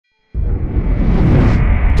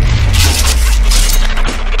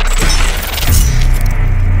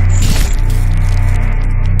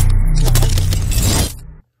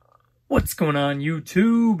going on,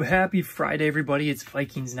 YouTube? Happy Friday, everybody. It's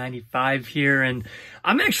Vikings95 here, and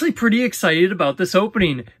I'm actually pretty excited about this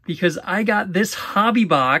opening because I got this hobby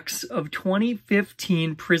box of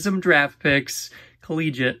 2015 Prizm draft picks,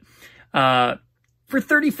 collegiate, for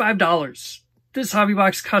 $35. This hobby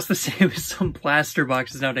box costs the same as some blaster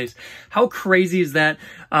boxes nowadays. How crazy is that?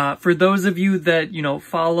 For those of you that,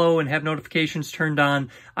 follow and have notifications turned on,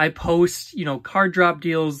 I post, card drop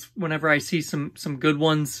deals whenever I see some good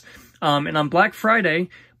ones. And on Black Friday,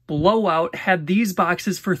 Blowout had these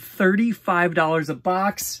boxes for $35 a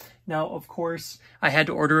box. Now, of course, I had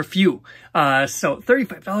to order a few. So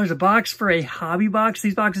 $35 a box for a hobby box.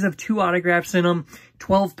 These boxes have 2 autographs in them,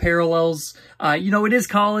 12 parallels. It is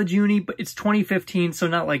college uni, but it's 2015, so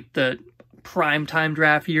not like the prime time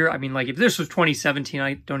draft year. I mean, like if this was 2017,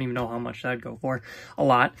 I don't even know how much that'd go for. A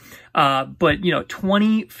lot. But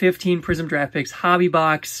 2015 Prizm draft picks hobby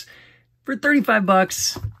box for 35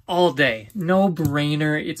 bucks all day. No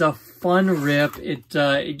brainer. It's a fun rip.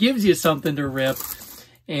 It gives you something to rip.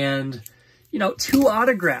 And, 2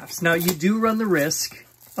 autographs. Now, you do run the risk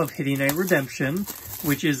of hitting a redemption,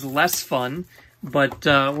 which is less fun, but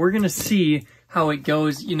we're going to see how it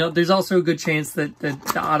goes. There's also a good chance that the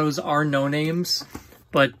autos are no-names,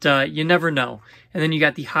 but you never know. And then you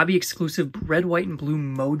got the hobby exclusive red, white, and blue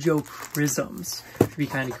Mojo Prisms, which would be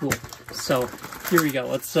kind of cool. So here we go.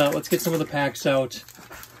 Let's get some of the packs out.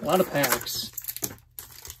 A lot of packs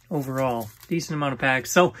overall. Decent amount of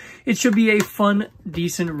packs. So it should be a fun,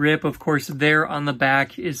 decent rip. Of course, there on the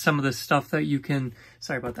back is some of the stuff that you can,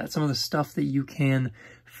 sorry about that, some of the stuff that you can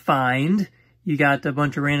find. You got a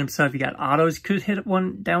bunch of random stuff. You got autos. Could hit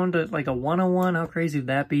one down to like a 101. How crazy would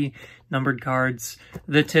that be? Numbered cards,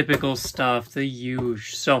 the typical stuff, the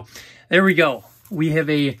huge. So there we go. We have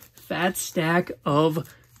a fat stack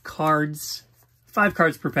of cards, 5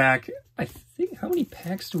 cards per pack. I think, how many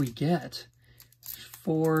packs do we get?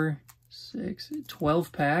 4, 6,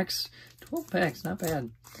 12 packs. 12 packs, not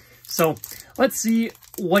bad. So let's see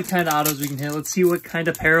what kind of autos we can hit. Let's see what kind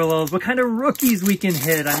of parallels, what kind of rookies we can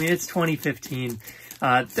hit. I mean, it's 2015.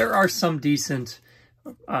 There are some decent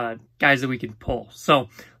guys that we can pull. So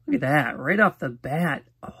look at that right off the bat.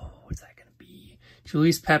 Oh, what's that going to be?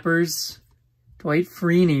 Julius Peppers, Dwight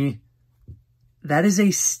Freeney. That is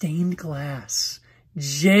a stained glass.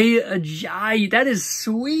 Jay Ajayi. That is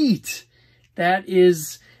sweet. That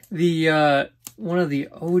is the one of the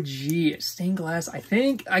OG stained glass. I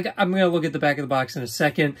think I'm going to look at the back of the box in a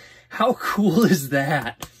second. How cool is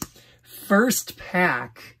that? First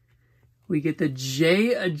pack, we get the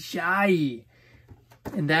Jay Ajayi.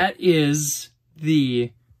 And that is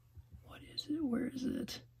the, what is it? Where is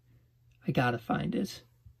it? I got to find it.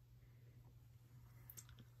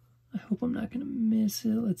 I hope I'm not going to miss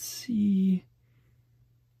it. Let's see.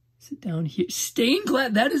 Is it down here? Stained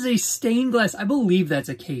glass. That is a stained glass. I believe that's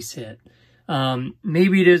a case hit.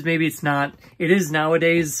 Maybe it is, maybe it's not. It is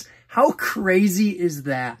nowadays. How crazy is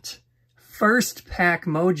that? First pack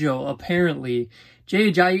Mojo, apparently.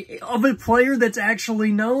 Jay Ajayi, of a player that's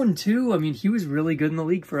actually known, too. I mean, he was really good in the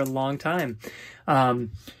league for a long time.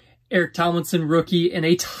 Eric Tomlinson rookie and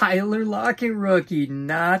a Tyler Lockett rookie.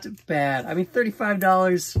 Not bad. I mean,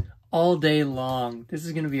 $35 all day long. This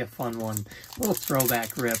is going to be a fun one. A little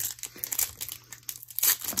throwback rip.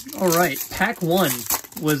 All right, pack 1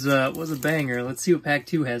 was a banger. Let's see what pack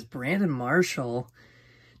 2 has. Brandon Marshall,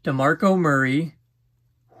 DeMarco Murray,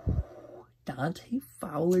 Dante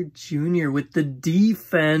Fowler Jr. with the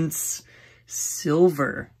defense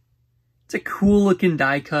silver. It's a cool looking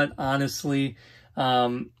die cut, honestly.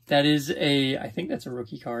 That is I think that's a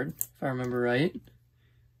rookie card, if I remember right.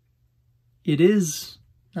 It is.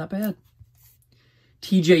 Not bad.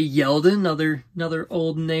 TJ Yeldon, another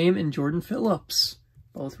old name, and Jordan Phillips.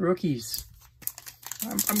 Both rookies.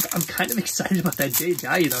 I'm kind of excited about that Jay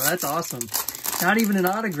Ajayi, though. That's awesome. Not even an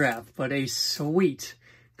autograph, but a sweet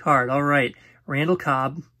card. All right. Randall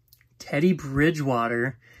Cobb, Teddy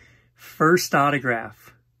Bridgewater, first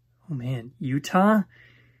autograph. Oh, man. Utah?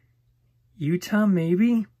 Utah,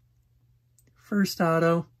 maybe? First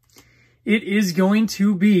auto. It is going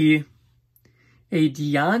to be a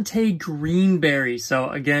Deontay Greenberry. So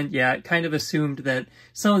again, yeah, kind of assumed that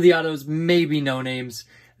some of the autos may be no names.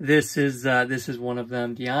 This is one of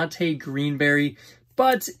them, Deontay Greenberry.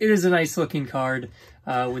 But it is a nice looking card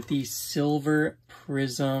with the silver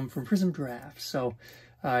Prizm from Prizm Draft. So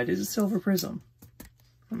it is a silver Prizm.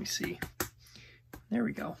 Let me see. There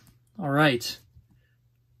we go. All right.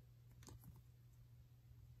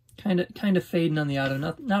 Kind of fading on the auto.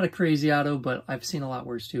 Not a crazy auto, but I've seen a lot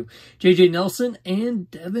worse too. JJ Nelson and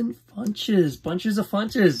Devin Funches. Bunches of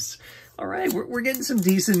Funches. All right, we're getting some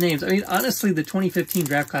decent names. I mean, honestly, the 2015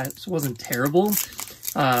 draft class wasn't terrible,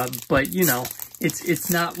 but, you know,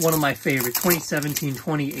 it's not one of my favorites. 2017,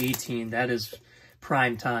 2018, that is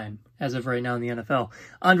prime time as of right now in the NFL.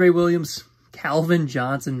 Andre Williams, Calvin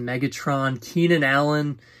Johnson, Megatron, Keenan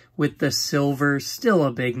Allen with the silver, still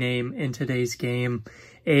a big name in today's game.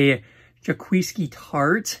 A Jaquiski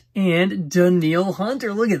Tart and Danielle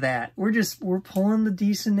Hunter. Look at that. We're pulling the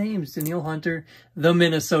decent names. Danielle Hunter, the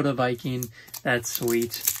Minnesota Viking. That's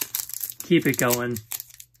sweet. Keep it going.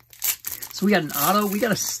 So we got an auto, we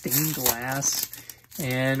got a stained glass,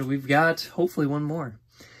 and we've got hopefully one more.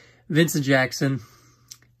 Vincent Jackson,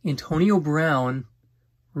 Antonio Brown,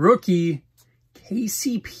 rookie,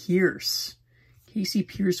 Casey Pierce. Casey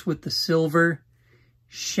Pierce with the silver,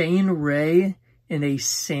 Shane Ray, and a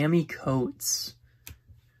Sammy Coates.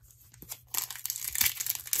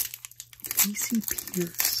 Casey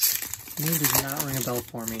Pierce. Name does not ring a bell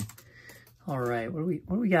for me. All right, what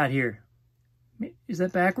do we got here? Is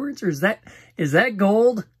that backwards or is that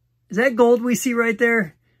gold? Is that gold we see right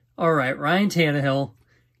there? All right, Ryan Tannehill.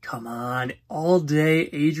 Come on, all day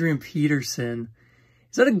Adrian Peterson.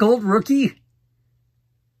 Is that a gold rookie?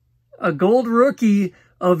 A gold rookie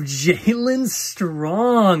of Jalen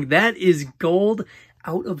Strong. That is gold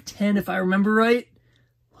out of 10, if I remember right.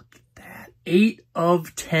 Look at that. 8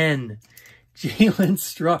 of 10. Jalen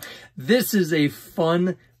Strong. This is a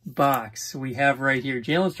fun box we have right here.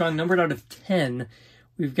 Jalen Strong numbered out of 10.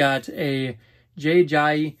 We've got a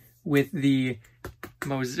Jai with the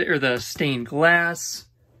stained glass.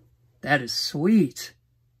 That is sweet.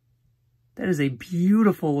 That is a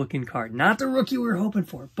beautiful looking card. Not the rookie we were hoping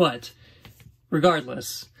for, but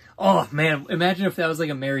regardless. Oh, man, imagine if that was like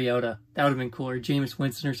a Mariota. That would have been cooler. Jameis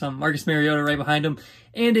Winston or something. Marcus Mariota right behind him.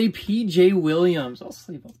 And a P.J. Williams. I'll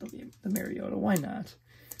sleeve up the Mariota. Why not?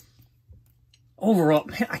 Overall,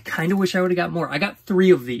 man, I kind of wish I would have got more. I got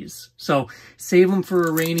 3 of these. So save them for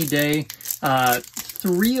a rainy day.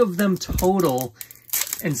 3 of them total.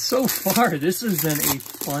 And so far, this has been a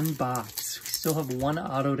fun box. We still have 1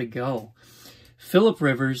 auto to go. Phillip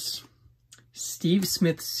Rivers. Steve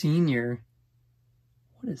Smith Sr.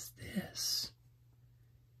 What is this?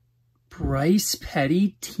 Bryce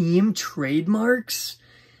Petty team trademarks?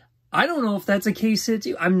 I don't know if that's a case hit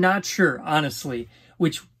too. I'm not sure, honestly,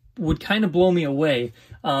 which would kind of blow me away.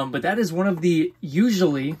 But that is one of the,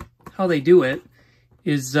 usually how they do it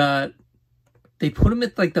is they put them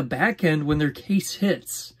at like the back end when their case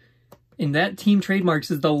hits. And that team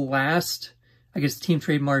trademarks is the last, I guess, team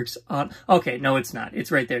trademarks on. Okay, no, it's not. It's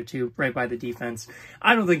right there too, right by the defense.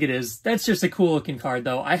 I don't think it is. That's just a cool looking card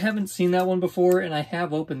though. I haven't seen that one before and I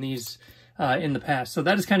have opened these in the past. So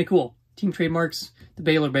that is kind of cool. Team trademarks, the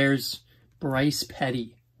Baylor Bears, Bryce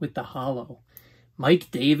Petty with the hollow. Mike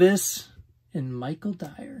Davis and Michael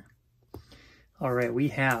Dyer. All right, we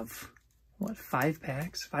have, what, 5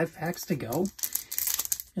 packs? 5 packs to go.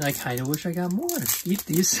 And I kind of wish I got more.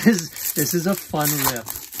 This is a fun rip.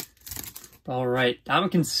 All right,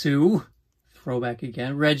 Dominican Sue, throwback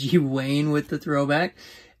again. Reggie Wayne with the throwback.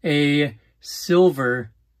 A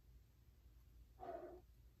silver.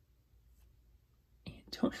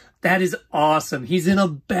 That is awesome. He's in a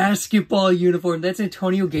basketball uniform. That's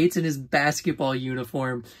Antonio Gates in his basketball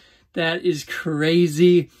uniform. That is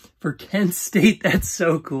crazy. For Kent State, that's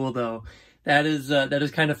so cool, though. That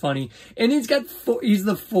is kind of funny. And he's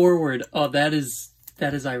the forward. Oh, that is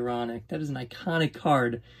ironic. That is an iconic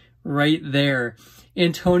card right there.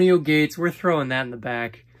 Antonio Gates, we're throwing that in the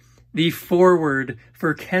back. The forward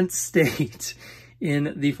for Kent State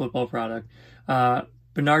in the football product.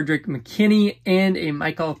 Bernardrick McKinney and a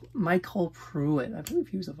Michael Pruitt. I believe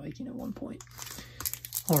he was a Viking at one point.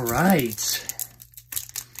 All right.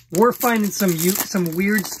 We're finding some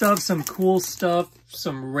weird stuff, some cool stuff,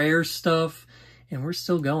 some rare stuff, and we're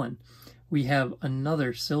still going. We have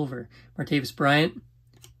another silver. Martavis Bryant,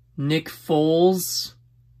 Nick Foles,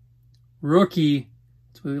 rookie.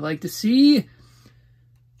 That's what we like to see.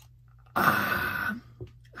 Haoli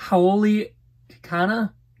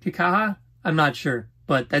Kikaha? I'm not sure,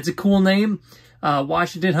 but that's a cool name.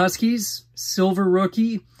 Washington Huskies, silver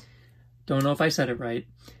rookie. Don't know if I said it right.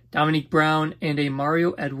 Dominique Brown and a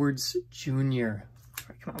Mario Edwards Jr. All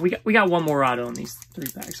right, come on, we got one more auto in these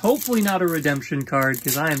 3 packs. Hopefully not a redemption card,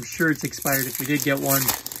 because I am sure it's expired if we did get one.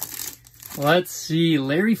 Let's see,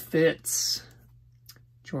 Larry Fitz,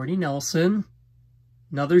 Jordy Nelson,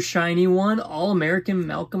 another shiny one, All-American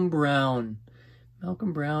Malcolm Brown.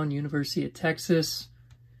 Malcolm Brown, University of Texas.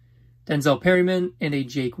 Denzel Perryman and a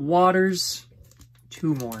Jake Waters.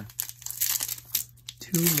 2 more.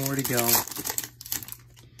 2 more to go.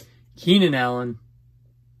 Keenan Allen.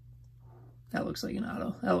 That looks like an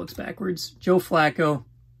auto. That looks backwards. Joe Flacco,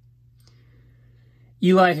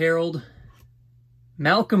 Eli Harold,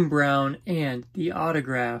 Malcolm Brown, and the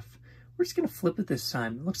autograph. We're just going to flip it this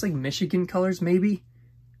time. It looks like Michigan colors, maybe.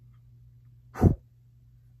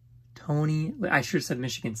 Tony, I should have said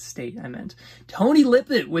Michigan State, I meant. Tony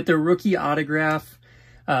Lippett with the rookie autograph.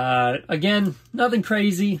 Again, nothing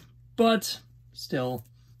crazy, but still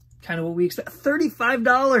kind of what we expect.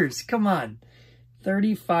 $35, come on.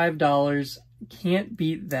 $35, can't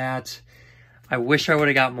beat that. I wish I would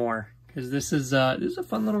have got more, because this is a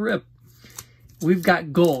fun little rip. We've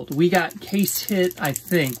got gold. We got case hit, I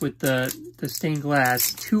think, with the stained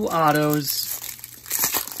glass. 2 autos.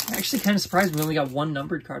 I'm actually kind of surprised we only got 1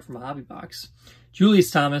 numbered card from a hobby box.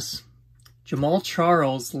 Julius Thomas, Jamal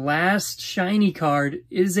Charles, last shiny card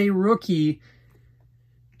is a rookie.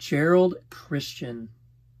 Gerald Christian.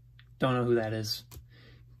 Don't know who that is.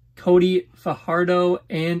 Cody Fajardo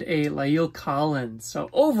and a Lael Collins. So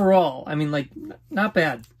overall, I mean, like, not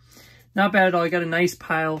bad. Not bad at all. I got a nice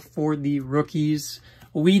pile for the rookies.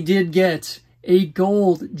 We did get a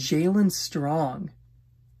gold Jalen Strong.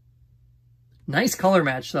 Nice color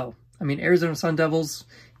match, though. I mean, Arizona Sun Devils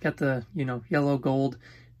got the, you know, yellow gold.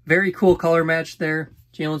 Very cool color match there.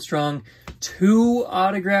 Jalen Strong. 2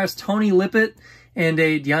 autographs, Tony Lippett and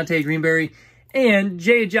a Deontay Greenberry. And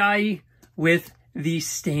Jay Ajayi with the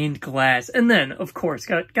stained glass. And then, of course,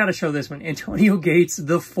 got to show this one. Antonio Gates,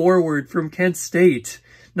 the forward from Kent State.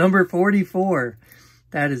 Number 44.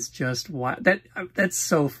 That is just wild. That's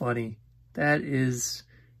so funny. That is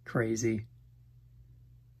crazy.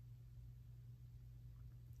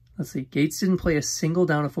 Let's see. Gates didn't play a single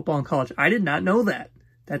down of football in college. I did not know that.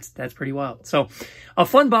 That's pretty wild. So, a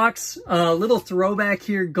fun box. A little throwback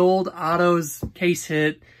here. Gold autos, case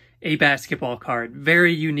hit, a basketball card.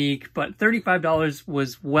 Very unique, but $35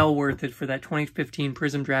 was well worth it for that 2015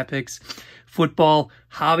 Prizm Draft Picks football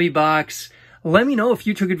hobby box. Let me know if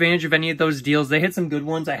you took advantage of any of those deals. They hit some good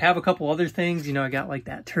ones. I have a couple other things. You know, I got like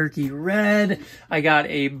that turkey red. I got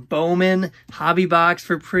a Bowman hobby box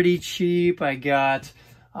for pretty cheap. I got,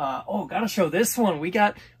 oh, gotta show this one. We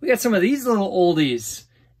got some of these little oldies.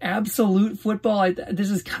 Absolute Football. This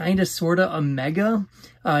is kind of sort of a mega.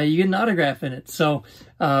 You get an autograph in it. So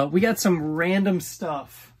we got some random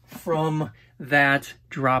stuff from that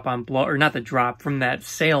drop on blow, or not the drop, from that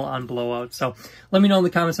sale on Blowout. So let me know in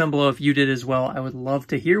the comments down below if you did as well. I would love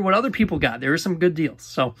to hear what other people got. There are some good deals.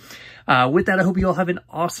 So with that, I hope you all have an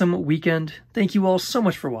awesome weekend. Thank you all so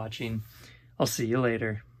much for watching. I'll see you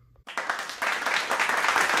later.